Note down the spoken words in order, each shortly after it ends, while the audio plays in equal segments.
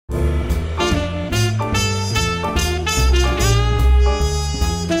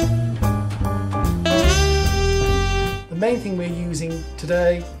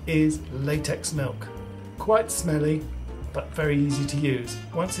today is latex milk. Quite smelly, but very easy to use.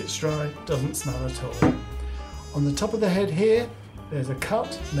 Once it's dry, doesn't smell at all. On the top of the head here, there's a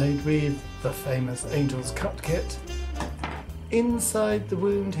cut made with the famous Angel's Cut Kit. Inside the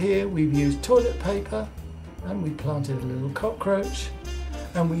wound here, we've used toilet paper and we planted a little cockroach,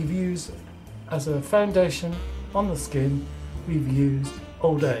 and we've used as a foundation on the skin, we've used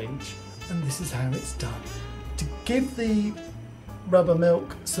old age, and this is how it's done. To give the rubber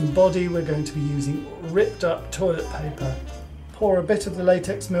milk some body, we're going to be using ripped up toilet paper. Pour a bit of the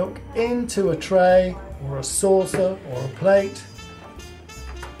latex milk into a tray or a saucer or a plate,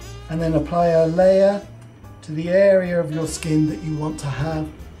 and then apply a layer to the area of your skin that you want to have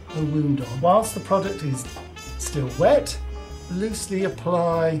a wound on. Whilst the product is still wet, loosely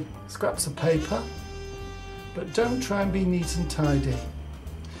apply scraps of paper, but don't try and be neat and tidy.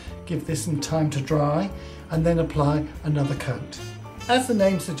 Give this some time to dry and then apply another coat. As the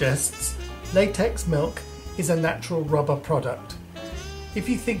name suggests, latex milk is a natural rubber product. If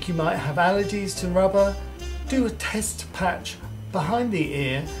you think you might have allergies to rubber, do a test patch behind the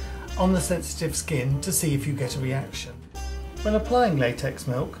ear on the sensitive skin to see if you get a reaction. When applying latex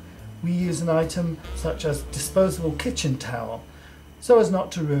milk, we use an item such as disposable kitchen towel so as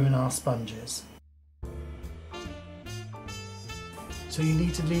not to ruin our sponges. So you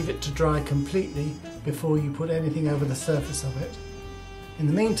need to leave it to dry completely before you put anything over the surface of it. In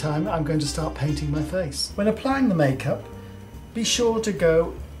the meantime, I'm going to start painting my face. When applying the makeup, be sure to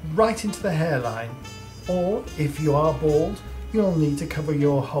go right into the hairline, or if you are bald, you'll need to cover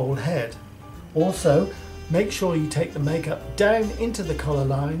your whole head. Also, make sure you take the makeup down into the collar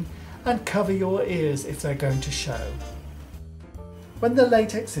line and cover your ears if they're going to show. When the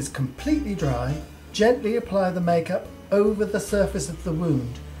latex is completely dry, gently apply the makeup over the surface of the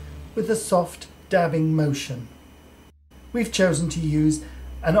wound with a soft dabbing motion. We've chosen to use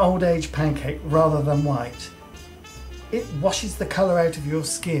an old age pancake rather than white. It washes the colour out of your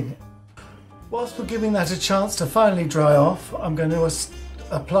skin. Whilst we're giving that a chance to finally dry off, I'm going to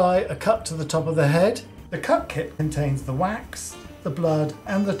apply a cut to the top of the head. The cut kit contains the wax, the blood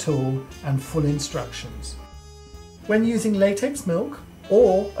and the tool, and full instructions. When using latex milk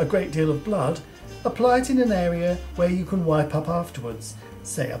or a great deal of blood, apply it in an area where you can wipe up afterwards,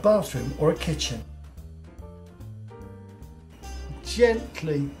 say a bathroom or a kitchen.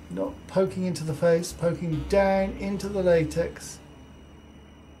 Gently, not poking into the face, poking down into the latex.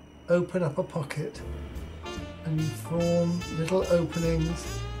 Open up a pocket and you form little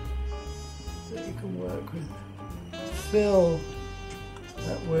openings that you can work with. Fill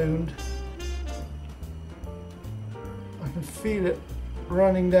that wound. I can feel it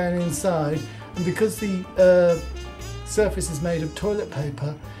running down inside, and because the surface is made of toilet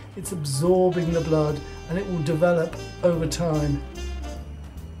paper, it's absorbing the blood and it will develop over time.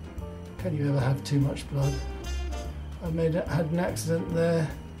 Can you ever have too much blood? I've had an accident there.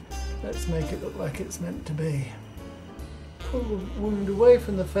 Let's make it look like it's meant to be. Pull the wound away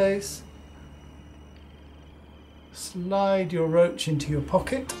from the face. Slide your roach into your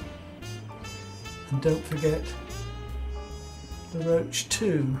pocket. And don't forget, the roach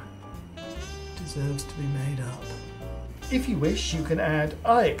too deserves to be made up. If you wish, you can add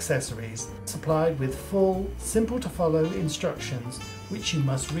eye accessories supplied with full, simple to follow instructions which you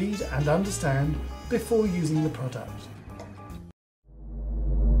must read and understand before using the product.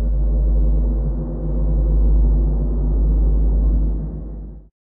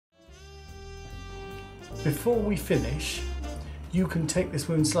 Before we finish, you can take this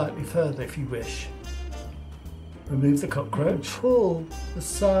wound slightly further if you wish. Remove the cockroach, pull the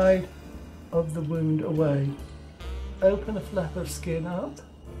side of the wound away, open a flap of skin up,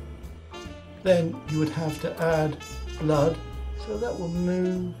 then you would have to add blood so that will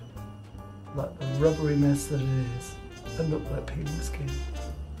move like the rubbery mess that it is and look like peeling skin.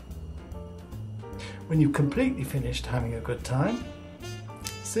 When you've completely finished having a good time,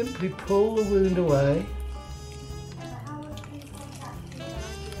 simply pull the wound away.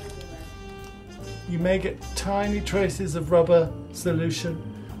 You may get tiny traces of rubber solution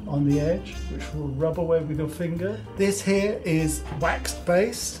on the edge, which will rub away with your finger. This here is waxed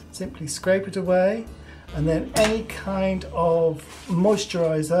based. Simply scrape it away, and then any kind of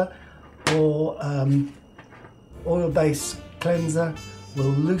moisturizer or oil-based cleanser will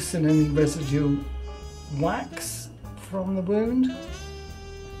loosen any residual wax from the wound.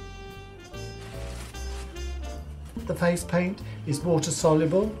 The face paint is water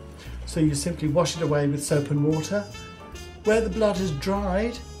soluble, so you simply wash it away with soap and water. Where the blood has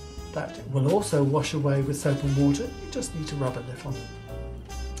dried, that will also wash away with soap and water. You just need to rub a little.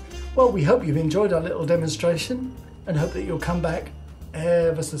 Well, we hope you've enjoyed our little demonstration and hope that you'll come back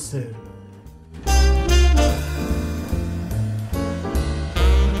ever so soon.